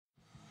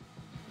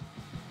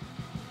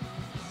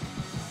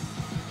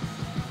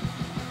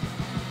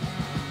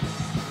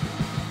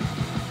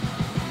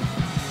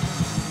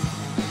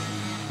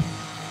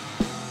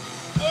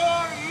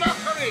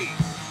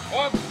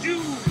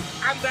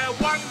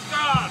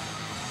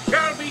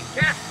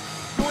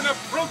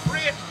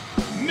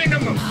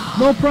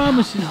No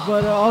promises,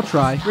 but I'll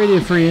try. Radio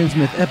Free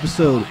Innsmouth,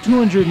 episode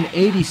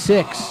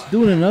 286.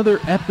 Doing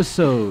another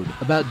episode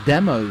about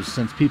demos,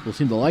 since people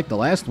seem to like the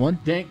last one.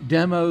 Dank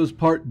Demos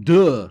Part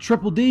Deux.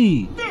 Triple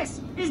D.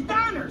 This is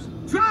Diners,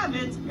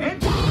 Drive-Ins,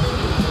 and...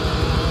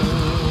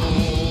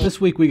 This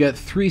week we got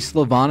 3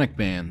 Slavonic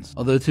bands.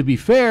 Although to be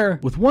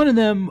fair, with one of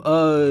them,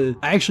 I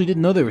actually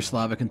didn't know they were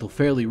Slavic until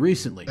fairly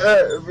recently.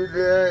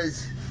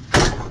 Because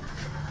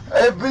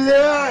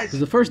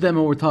the first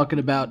demo we're talking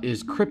about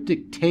is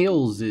Cryptic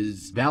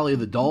Tales' Valley of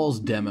the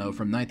Dolls demo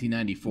from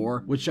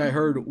 1994, which I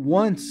heard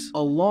once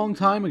a long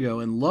time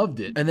ago and loved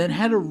it, and then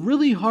had a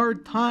really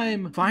hard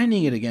time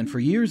finding it again for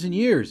years and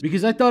years,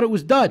 because I thought it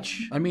was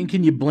Dutch. I mean,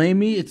 can you blame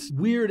me? It's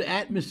weird,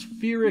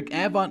 atmospheric,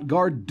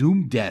 avant-garde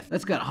doom death.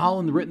 That's got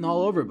Holland written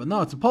all over it, but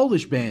no, it's a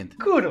Polish band.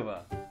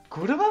 Kurwa.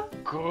 Kurwa?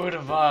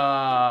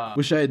 Kurwa.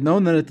 Wish I had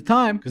known that at the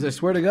time, because I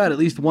swear to God, at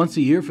least once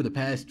a year for the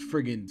past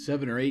friggin'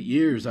 7 or 8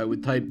 years, I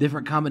would type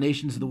different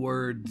combinations of the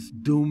words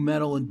doom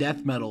metal and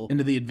death metal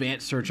into the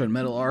advanced search on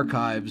metal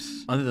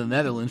archives under the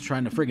Netherlands,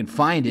 trying to friggin'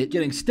 find it,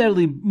 getting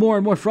steadily more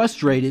and more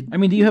frustrated. I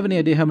mean, do you have any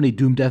idea how many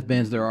doom death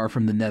bands there are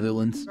from the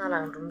Netherlands?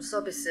 나랑 룸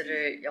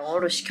서비스를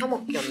영어로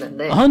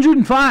시켜먹기였는데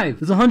 105!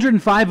 There's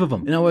 105 of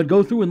them. And I would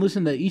go through and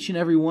listen to each and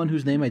every one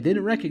whose name I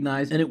didn't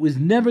recognize, and it was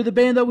never the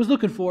band I was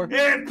looking for.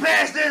 It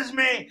pisses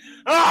me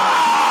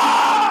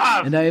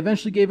off! And I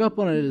eventually gave up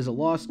on it as a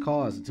lost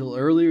cause until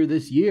earlier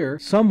this year,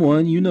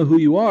 someone, you know who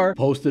you are,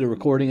 posted a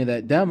recording of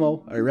that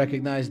demo. I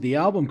recognized the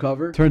album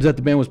cover. Turns out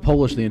the band was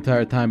Polish the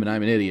entire time and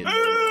I'm an idiot.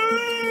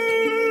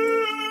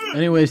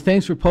 Anyways,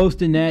 thanks for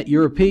posting that.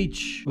 You're a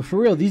peach. But for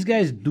real, these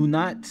guys do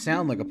not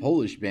sound like a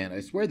Polish band.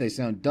 I swear they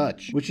sound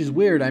Dutch, which is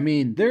weird. I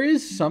mean, there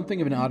is something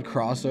of an odd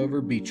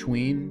crossover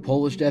between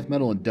Polish death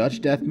metal and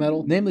Dutch death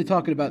metal. Namely,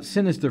 talking about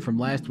Sinister from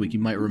last week. You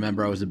might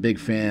remember I was a big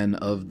fan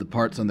of the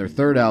parts on their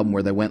third album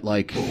where they went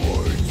like...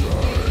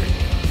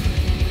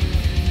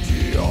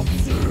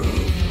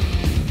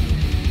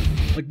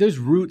 Like, there's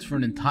roots for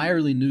an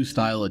entirely new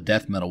style of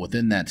death metal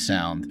within that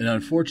sound. And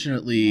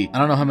unfortunately, I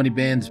don't know how many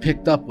bands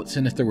picked up what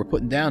Sinister were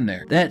putting down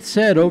there. That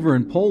said, over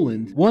in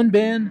Poland, one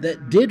band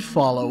that did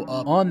follow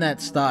up on that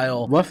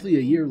style roughly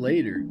a year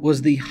later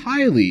was the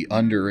highly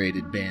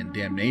underrated band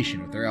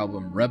Damnation with their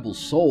album Rebel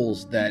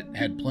Souls that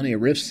had plenty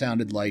of riffs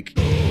sounded like...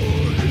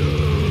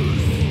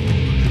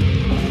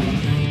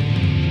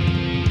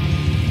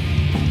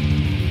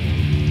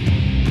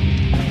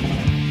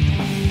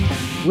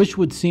 which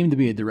would seem to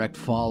be a direct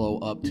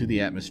follow-up to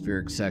the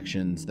atmospheric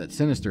sections that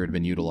Sinister had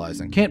been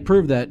utilizing. Can't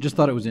prove that, just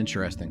thought it was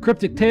interesting.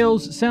 Cryptic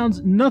Tales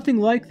sounds nothing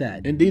like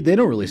that. Indeed, they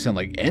don't really sound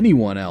like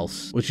anyone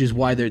else, which is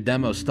why their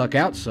demo stuck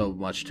out so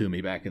much to me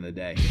back in the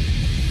day.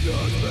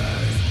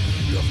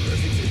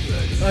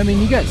 I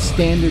mean, you got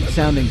standard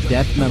sounding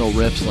death metal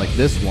riffs like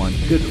this one,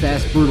 good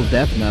fast brutal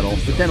death metal,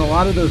 but then a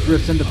lot of those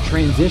riffs end up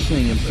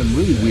transitioning into some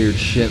really weird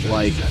shit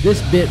like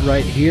this bit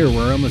right here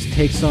where it almost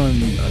takes on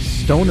a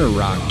stoner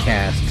rock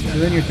cast. So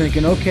then you're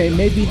thinking, okay,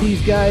 maybe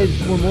these guys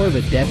were more of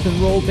a death and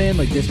roll band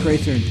like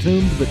Disgracer and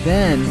Tombs, but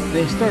then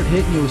they start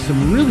hitting you with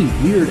some really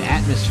weird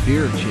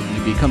atmospheric shit and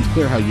it becomes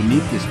clear how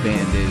unique this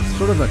band is.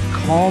 Sort of a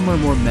calmer,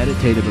 more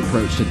meditative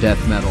approach to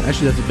death metal.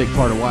 Actually, that's a big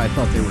part of why I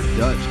thought they were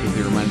Dutch, because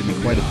they reminded me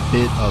quite a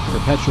bit of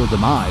Perpetual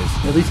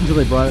Demise, at least until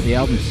they brought out the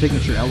album's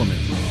signature element.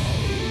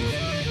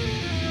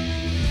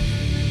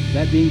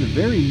 That being the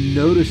very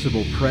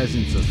noticeable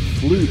presence of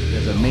flute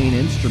as a main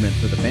instrument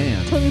for the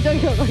band.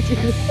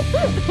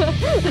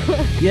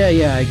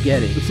 Yeah, I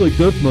get it. It's like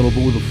death metal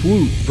but with a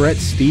flute. Brett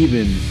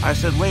Stevens I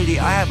said, lady,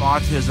 I have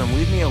autism,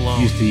 leave me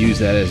alone. used to use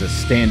that as a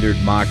standard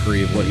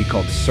mockery of what he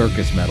called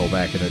circus metal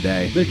back in the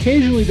day. But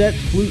occasionally that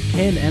flute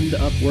can end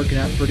up working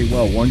out pretty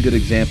well. One good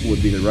example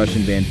would be the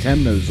Russian band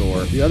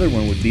Temnozor. The other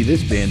one would be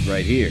this band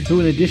right here.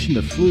 Who in addition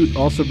to flute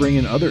also bring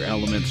in other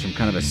elements from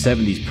kind of a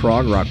 70s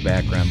prog rock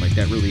background, like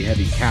that really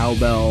heavy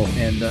cowbell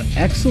and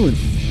excellent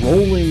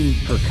rolling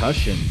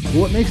percussion. But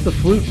what makes the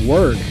flute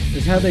work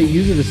is how they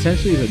use it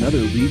essentially as another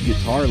lead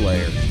guitar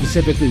layer,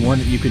 specifically one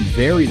that you can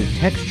vary the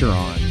texture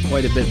on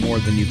quite a bit more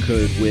than you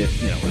could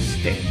with, you know, a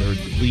standard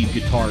lead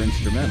guitar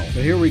instrumental.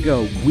 So here we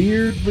go.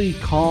 Weirdly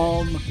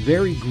calm,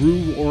 very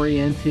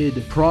groove-oriented,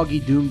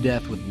 proggy doom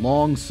death with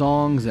long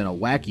songs and a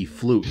wacky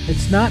flute.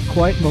 It's not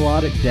quite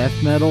melodic death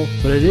metal,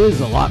 but it is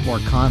a lot more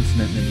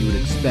consonant than you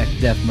would expect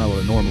death metal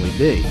to normally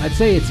be. I'd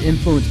say it's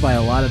influenced by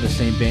a lot of the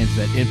same bands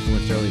that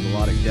influenced early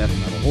melodic death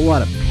metal. A whole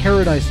lot of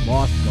Paradise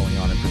Lost going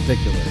on in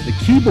particular. The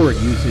keyboard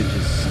usage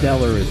is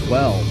stellar as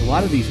well. A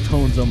lot of these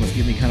tones almost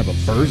give me kind of a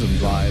Burzum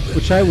vibe,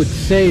 which I would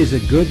say is a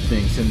good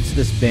thing since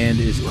this band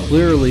is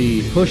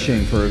clearly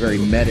pushing for a very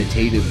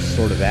meditative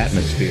sort of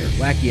atmosphere.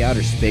 Wacky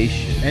outer space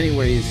shit.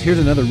 Anyways, here's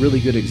another really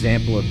good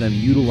example of them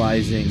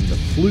utilizing the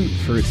flute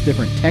for its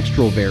different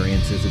textural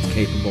variances it's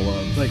capable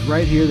of. Like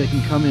right here, they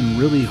can come in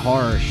really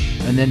harsh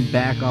and then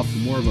back off to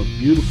more of a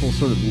beautiful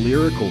sort of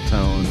lyrical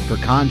tone for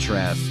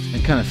contrast,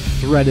 and kind of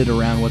thread it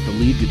around what the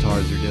lead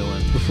guitars are doing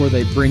before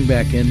they bring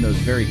back in those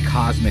very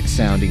cosmic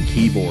sounding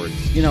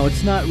keyboards. You know,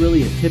 it's not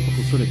really a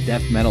typical sort of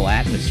death metal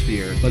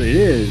atmosphere, but it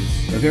is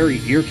a very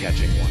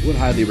ear-catching one. Would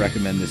highly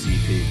recommend this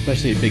EP.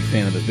 Especially a big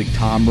fan of the big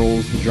tom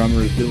rolls the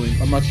drummer is doing.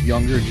 A much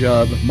younger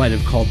Jubb might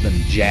have called them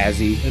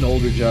jazzy. An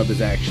older Jubb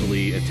has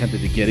actually attempted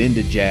to get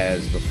into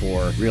jazz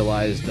before,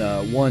 realized,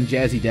 one,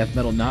 jazzy death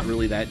metal, not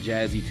really that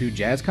jazzy. Two,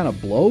 jazz kind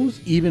of blows,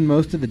 even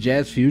most of the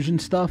jazz fusion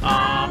stuff.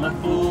 I'm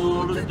a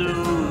fool to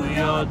do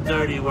your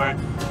dirty work.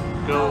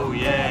 Go,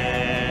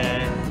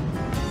 yeah.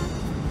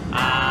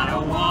 I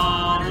don't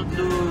want to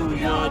do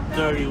your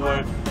dirty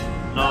work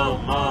no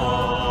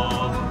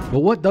more. But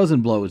what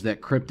doesn't blow is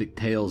that Cryptic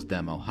Tales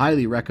demo.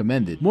 Highly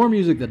recommended. More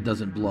music that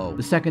doesn't blow.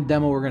 The second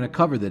demo we're going to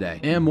cover today.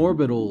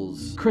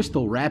 Amorbital's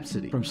Crystal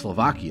Rhapsody from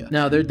Slovakia.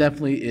 Now, there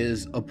definitely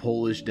is a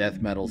Polish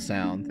death metal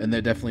sound, and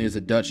there definitely is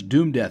a Dutch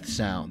doom death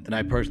sound. And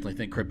I personally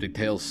think Cryptic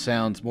Tales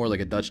sounds more like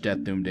a Dutch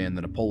death doom band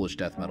than a Polish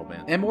death metal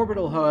band.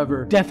 Amorbital,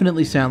 however,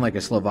 definitely sound like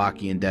a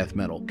Slovakian death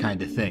metal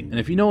kind of thing. And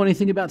if you know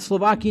anything about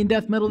Slovakian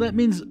death metal, that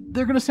means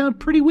they're going to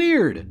sound pretty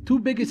weird. Two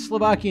biggest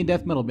Slovakian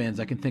death metal bands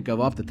I can think of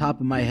off the top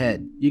of my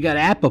head. You got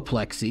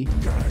Apoplexy,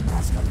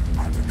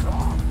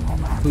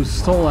 whose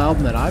sole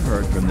album that I've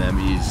heard from them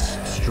is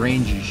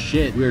strange as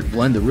shit. Weird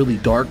blend of really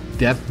dark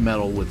death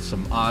metal with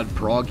some odd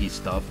proggy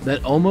stuff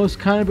that almost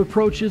kind of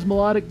approaches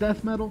melodic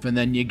death metal. And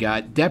then you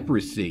got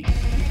Depressy,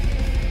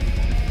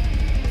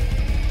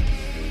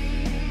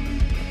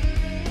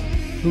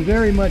 who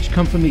very much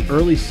come from the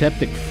early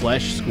Septic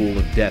Flesh school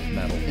of death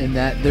metal, in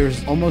that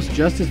there's almost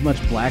just as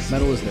much black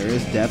metal as there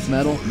is death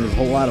metal. There's a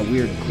whole lot of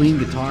weird clean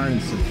guitar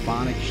and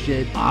symphonic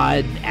shit,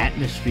 odd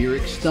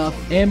atmospheric stuff.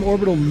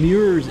 Amorbital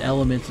mirrors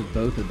elements of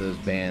both of those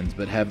bands,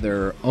 but have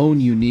their own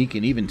unique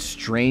and even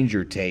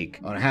stranger take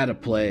on how to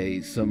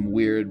play some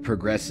weird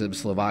progressive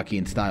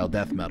Slovakian style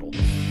death metal.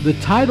 The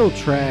title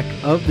track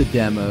of the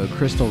demo,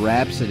 Crystal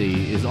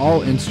Rhapsody, is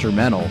all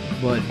instrumental,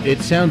 but it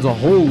sounds a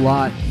whole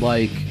lot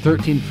like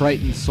 13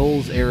 Frightened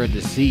Souls era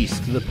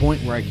Deceased, to the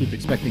point where I keep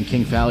expecting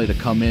King Fally to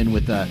come in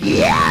with a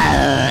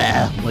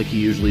yeah, like he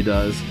usually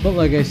does. But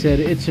like I said,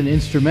 it's an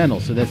instrumental,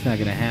 so that's not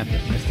going to happen.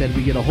 Instead,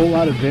 we get a whole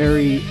lot of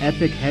very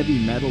epic heavy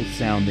metal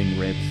sounding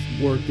riffs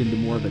worked into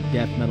more of a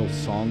death metal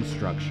song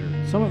structure.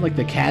 Somewhat like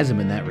the Chasm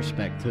in that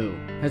respect too.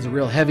 Has a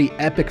real heavy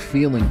epic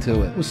feeling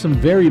to it, with some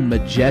very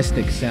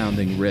majestic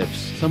sounding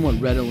riffs, somewhat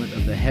redolent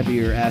of the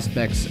heavier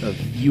aspects of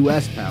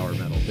US power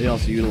metal. They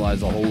also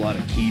utilize a whole lot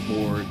of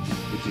keyboards,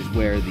 which is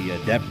where the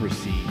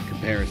Depressy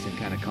comparison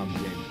kind of comes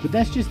in. But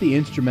that's just the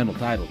instrumental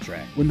title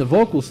track. When the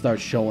vocals start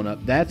showing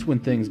up, that's when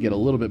things get a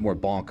little bit more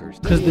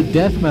bonkers. Because the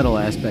death metal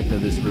aspect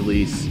of this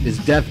release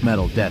is death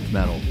metal, death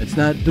metal. It's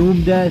not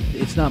doom death,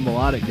 it's not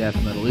melodic death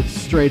metal, it's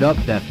straight up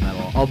death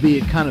metal,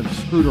 albeit kind of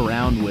screwed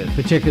around with,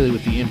 particularly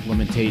with the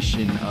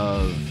implementation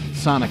of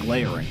sonic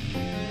layering.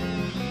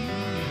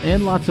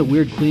 And lots of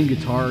weird clean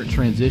guitar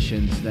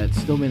transitions that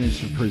still manage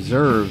to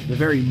preserve the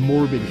very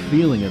morbid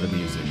feeling of the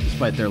music,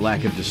 despite their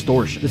lack of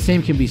distortion. The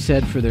same can be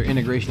said for their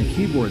integration of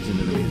keyboards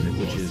into the music,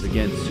 which is,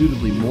 again,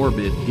 suitably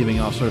morbid, giving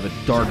off sort of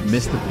a dark,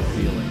 mystical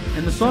feeling.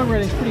 And the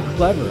songwriting's pretty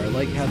clever. I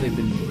like how they've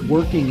been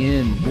working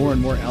in more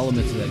and more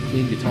elements of that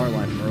clean guitar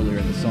line from earlier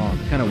in the song,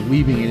 kind of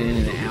weaving it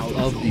in and out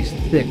of these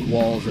thick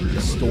walls of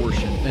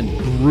distortion and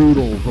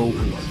brutal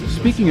vocals.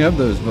 Speaking of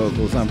those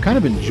vocals, I'm kind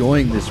of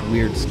enjoying this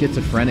weird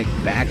schizophrenic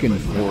back and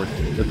forth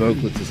the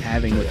vocalist is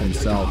having with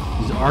himself.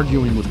 He's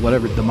arguing with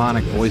whatever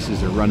demonic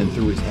voices are running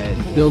through his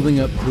head, building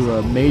up to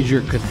a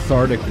major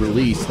cathartic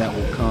release that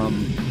will come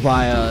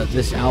via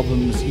this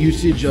album's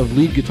usage of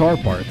lead guitar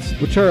parts,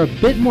 which are a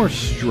bit more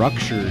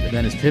structured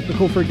than is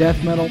typical for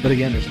death metal, but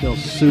again, they're still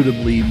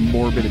suitably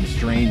morbid and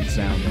strange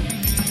sounding.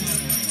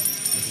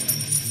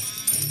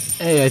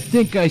 Hey, I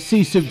think I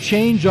see some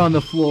change on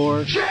the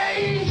floor.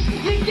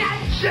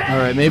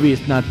 Alright, maybe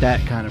it's not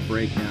that kind of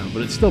breakdown,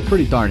 but it's still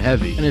pretty darn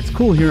heavy. And it's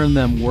cool hearing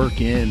them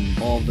work in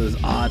all of those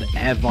odd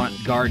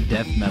avant-garde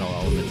death metal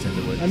elements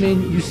into it. I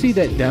mean, you see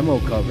that demo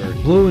cover,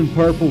 blue and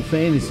purple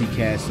fantasy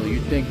castle,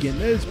 you're thinking,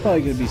 it's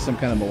probably going to be some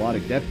kind of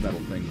melodic death metal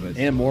thing, but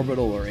Amorbital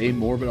or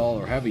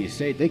Amorbital or however you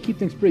say it, they keep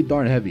things pretty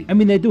darn heavy. I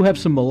mean, they do have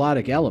some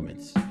melodic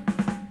elements.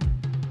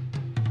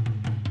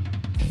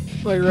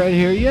 Like right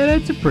here, yeah,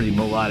 that's a pretty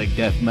melodic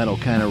death metal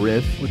kind of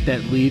riff with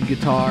that lead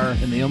guitar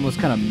and the almost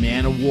kind of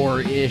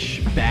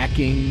Man-O-War-ish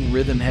backing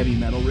rhythm heavy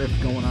metal riff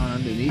going on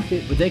underneath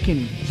it. But they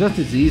can just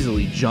as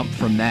easily jump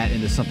from that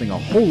into something a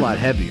whole lot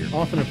heavier,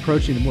 often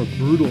approaching the more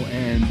brutal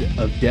end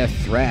of death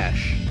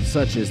thrash,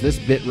 such as this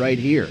bit right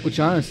here, which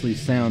honestly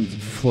sounds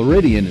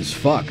Floridian as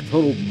fuck.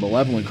 Total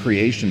Malevolent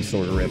Creation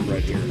sort of riff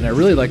right here. And I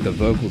really like the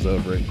vocals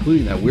over it,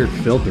 including that weird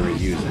filter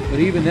he's using. But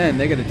even then,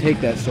 they gotta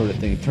take that sort of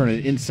thing and turn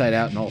it inside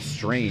out and all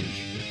strange.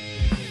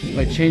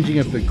 By changing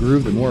up the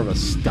groove to more of a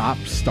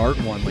stop-start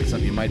one, like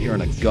something you might hear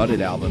on a Gutted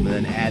album, and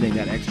then adding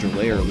that extra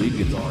layer of lead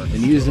guitar, and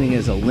using it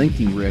as a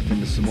linking riff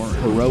into some more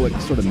heroic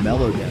sort of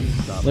mellow dance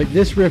stuff. Like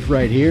this riff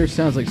right here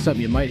sounds like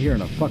something you might hear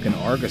on a fucking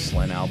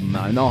Argoslen album.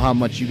 Now, I know how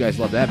much you guys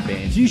love that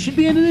band, so you should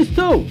be into this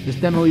too! This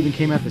demo even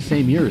came out the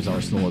same year as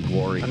Arsenal of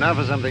Glory. And now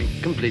for something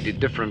completely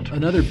different.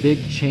 Another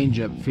big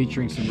change-up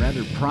featuring some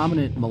rather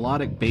prominent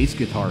melodic bass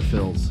guitar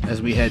fills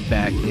as we head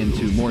back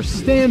into more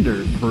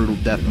standard brutal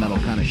death metal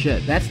kind of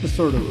shit. That's the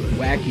sort of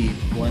wacky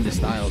blend of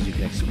styles you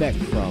can expect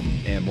from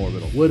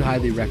Amorbital. Would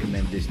highly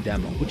recommend this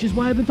demo, which is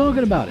why I've been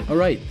talking about it.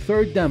 Alright,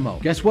 third demo.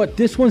 Guess what?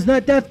 This one's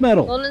not death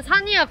metal. 너는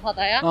산이야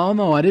바다야? Oh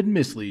no, I didn't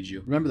mislead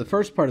you. Remember, the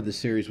first part of the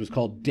series was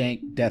called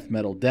Dank Death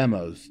Metal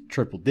Demos,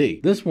 Triple D.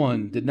 This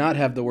one did not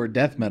have the word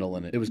death metal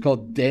in it. It was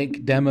called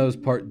Dank Demos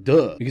Part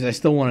Deux, because I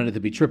still wanted it to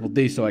be Triple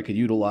D so I could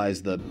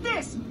utilize the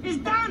This is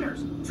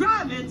Diners,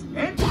 Drive-Ins,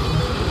 and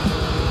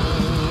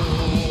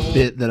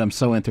bit that I'm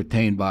so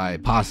entertained by,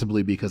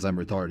 possibly because I'm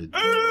retarded.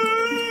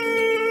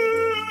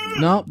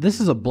 No, this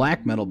is a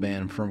black metal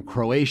band from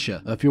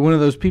Croatia. If you're one of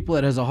those people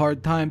that has a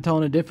hard time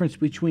telling the difference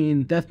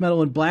between death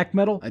metal and black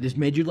metal, I just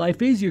made your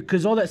life easier,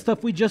 because all that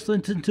stuff we just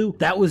listened to,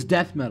 that was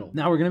death metal.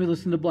 Now we're going to be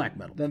listening to black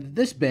metal. Then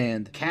this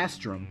band,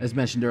 Castrum, as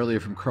mentioned earlier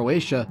from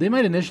Croatia, they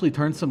might initially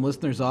turn some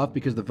listeners off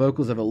because the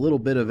vocals have a little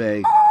bit of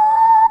a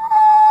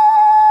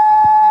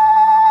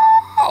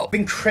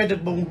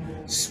incredible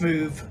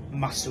smooth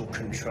muscle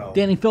control.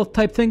 Danny Filth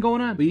type thing going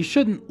on. But you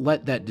shouldn't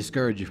let that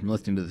discourage you from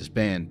listening to this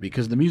band,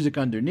 because the music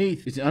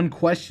underneath is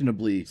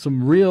unquestionably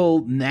some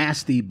real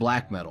nasty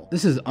black metal.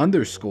 This is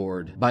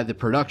underscored by the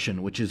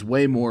production, which is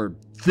way more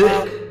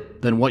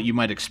thick than what you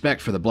might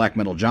expect for the black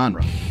metal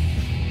genre.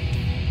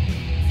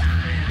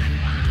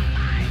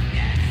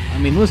 I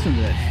mean, listen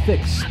to that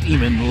thick,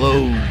 steaming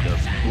load of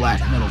black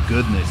metal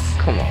goodness.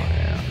 Come on,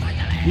 yeah.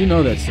 You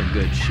know that's some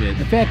good shit.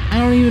 In fact, I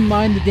don't even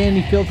mind the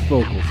Danny Filth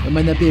vocals. I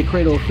might not be a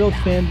Cradle of Filth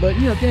fan, but,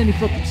 you know, Danny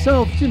Filth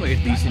himself seemed like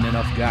a decent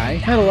enough guy.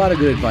 Had a lot of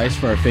good advice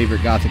for our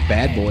favorite gothic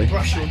bad boy.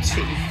 Brush your teeth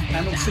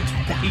and also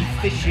to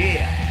bathe this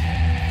year.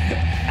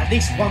 At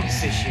least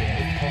once this year,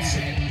 if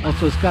possible.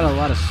 Also, it's got a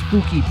lot of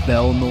spooky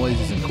bell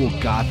noises and cool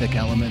gothic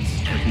elements,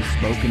 like these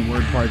spoken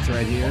word parts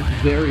right here.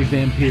 Very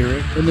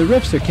vampiric. And the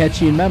riffs are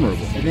catchy and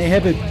memorable. And they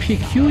have a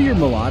peculiar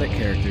melodic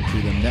character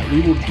to them that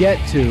we will get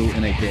to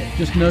in a bit.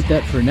 Just note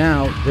that for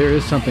now, there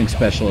is something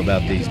special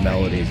about these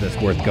melodies that's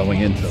worth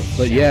going into.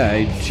 But yeah,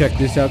 I checked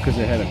this out because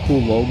it had a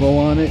cool logo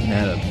on it and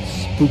had a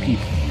spooky,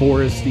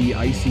 foresty,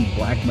 icy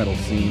black metal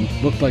scene.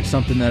 Looked like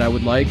something that I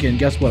would like, and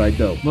guess what I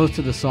do? Most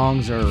of the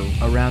songs are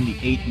around the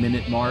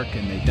 8-minute mark,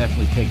 and they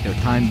definitely take their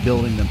time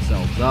building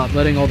themselves up,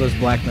 letting all those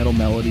black metal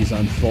melodies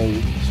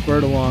unfold,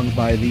 spurred along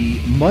by the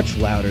much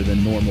louder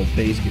than normal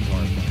bass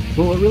guitar.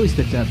 But what really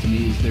sticks out to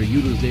me is their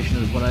utilization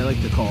of what I like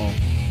to call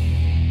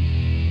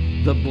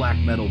the black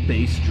metal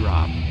bass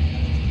drop,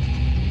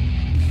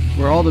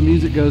 where all the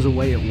music goes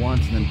away at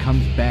once and then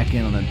comes back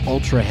in on an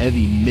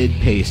ultra-heavy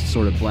mid-paced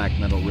sort of black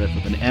metal riff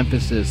with an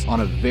emphasis on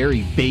a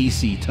very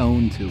bassy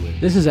tone to it.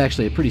 This is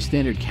actually a pretty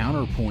standard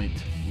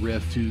counterpoint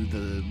riff to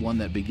the one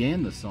that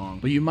began the song,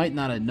 but you might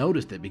not have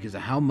noticed it because of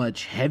how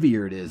much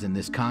heavier it is in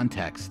this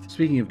context.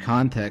 Speaking of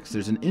context,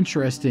 there's an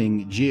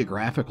interesting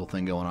geographical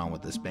thing going on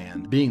with this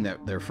band, being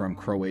that they're from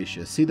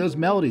Croatia. See, those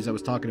melodies I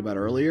was talking about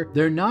earlier,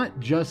 they're not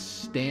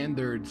just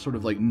standard sort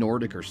of like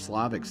Nordic or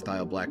Slavic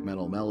style black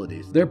metal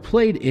melodies. They're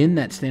played in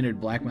that standard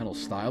black metal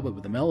style,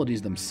 but the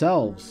melodies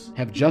themselves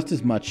have just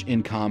as much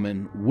in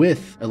common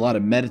with a lot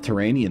of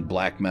Mediterranean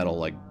black metal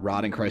like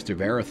Rotting Christ or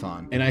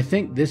Verathon. And I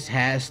think this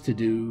has to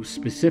do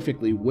specifically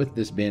with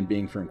this band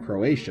being from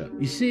Croatia.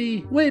 You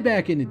see, way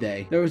back in the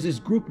day, there was this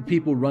group of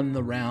people running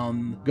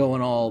around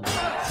going all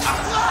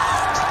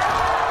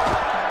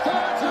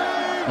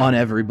on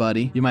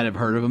everybody. You might have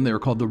heard of them. They were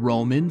called the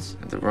Romans.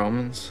 The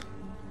Romans?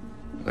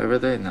 Where were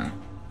they now?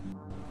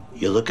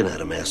 You're looking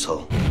at him,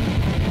 asshole.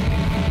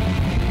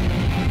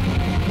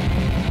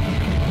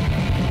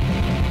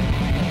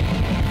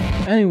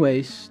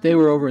 Anyways, they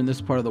were over in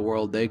this part of the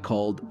world they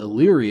called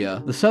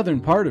Illyria, the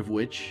southern part of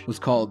which was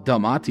called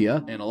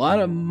Dalmatia, and a lot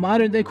of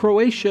modern-day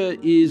Croatia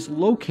is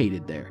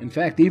located there. In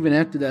fact, even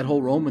after that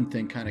whole Roman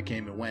thing kind of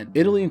came and went,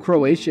 Italy and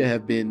Croatia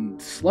have been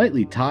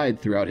slightly tied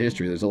throughout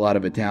history. There's a lot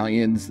of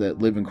Italians that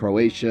live in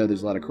Croatia,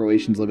 there's a lot of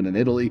Croatians living in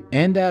Italy,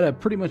 and out of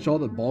pretty much all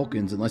the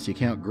Balkans, unless you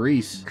count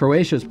Greece,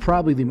 Croatia is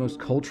probably the most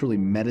culturally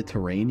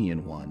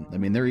Mediterranean one. I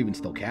mean, they're even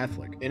still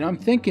Catholic. And I'm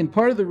thinking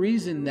part of the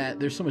reason that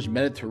there's so much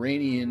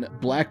Mediterranean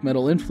black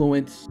metal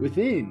influence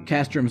within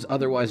Castrum's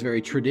otherwise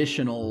very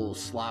traditional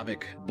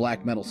Slavic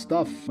black metal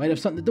stuff might have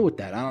something to do with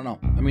that. I don't know.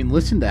 I mean,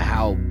 listen to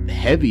how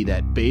heavy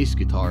that bass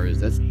guitar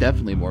is. That's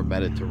definitely more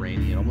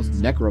Mediterranean, almost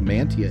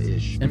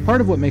Necromantia-ish. And part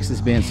of what makes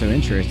this band so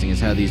interesting is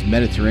how these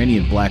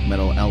Mediterranean black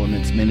metal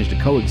elements manage to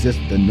coexist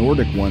with the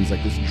Nordic ones,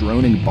 like this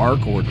droning bar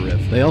chord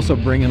riff. They also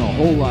bring in a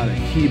whole lot of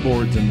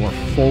keyboards and more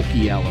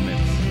folky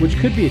elements. which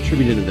could be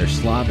attributed to their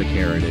Slavic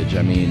heritage.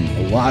 I mean,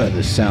 a lot of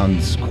this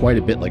sounds quite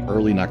a bit like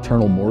early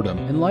Nocturnal Mortem.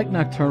 And like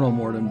Nocturnal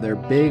Mortem, they're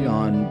big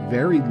on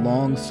very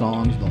long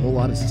songs with a whole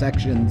lot of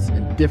sections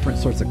and different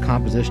sorts of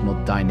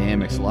compositional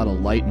dynamics, a lot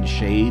of light and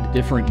shade,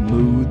 different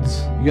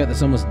moods. You got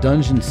this almost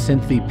dungeon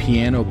synthy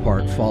piano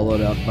part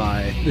followed up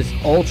by this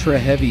ultra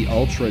heavy,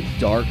 ultra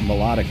dark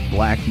melodic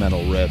black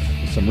metal riff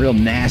with some real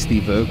nasty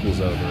vocals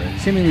over it.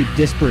 Seemingly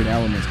disparate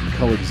elements can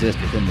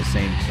coexist within the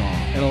same song.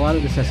 And a lot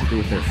of this has to do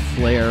with their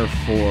flair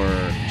for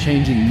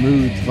changing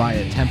moods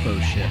via tempo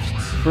shifts.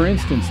 For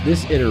instance,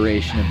 this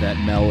iteration of that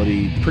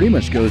melody pretty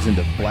much goes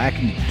into black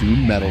and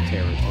doom metal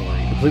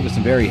territory, complete with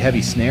some very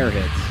heavy snare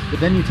hits. But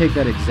then you take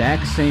that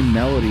exact same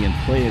melody and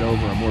play it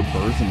over a more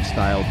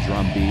Burzum-style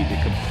drum beat.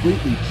 It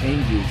completely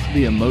changes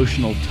the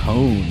emotional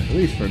tone, at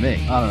least for me.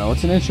 I don't know,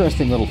 it's an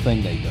interesting little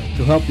thing they do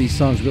to help these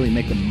songs really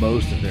make the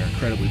most of their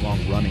incredibly long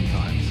running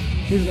times.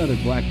 Here's another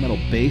black metal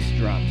bass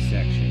drop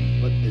section,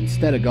 but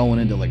instead of going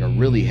into like a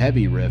really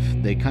heavy riff,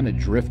 they kind of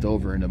drift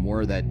over into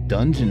more of that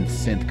dungeon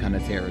synth kind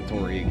of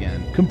territory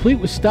again, complete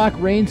with stock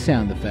rain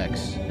sound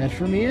effects that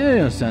for me, they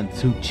don't sound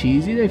too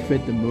cheesy. They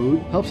fit the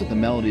mood. Helps that the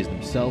melodies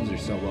themselves are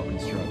so well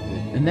constructed,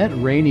 and that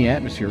rainy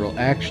atmosphere will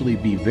actually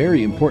be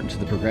very important to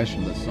the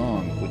progression of the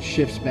song, which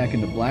shifts back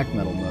into black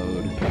metal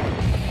mode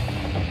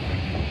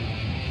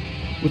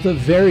with a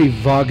very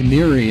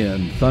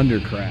Wagnerian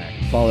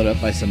thundercrack, followed up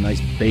by some nice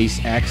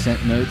bass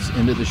accent notes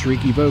into the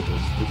shrieky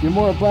vocals. If you're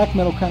more a black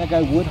metal kind of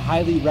guy, would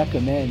highly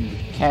recommend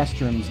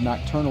Castrum's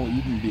Nocturnal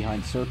Eden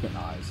Behind Serpent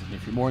Eyes. And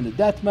if you're more into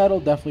death metal,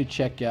 definitely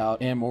check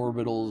out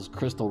Amorbital's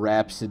Crystal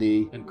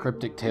Rhapsody and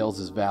Cryptic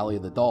Tales' Valley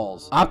of the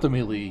Dolls.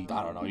 Optimally,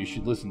 I don't know, you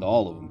should listen to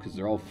all of them because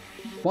they're all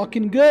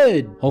fucking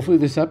good. Hopefully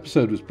this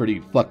episode was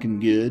pretty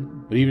fucking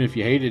good. But even if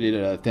you hated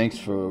it, thanks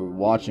for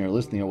watching or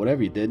listening or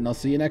whatever you did, and I'll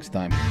see you next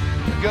time.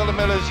 Gilda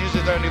Miller's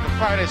uses only the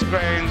finest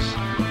grains,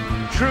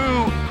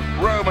 true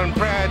Roman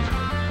bread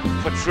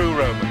for true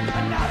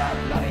Romans.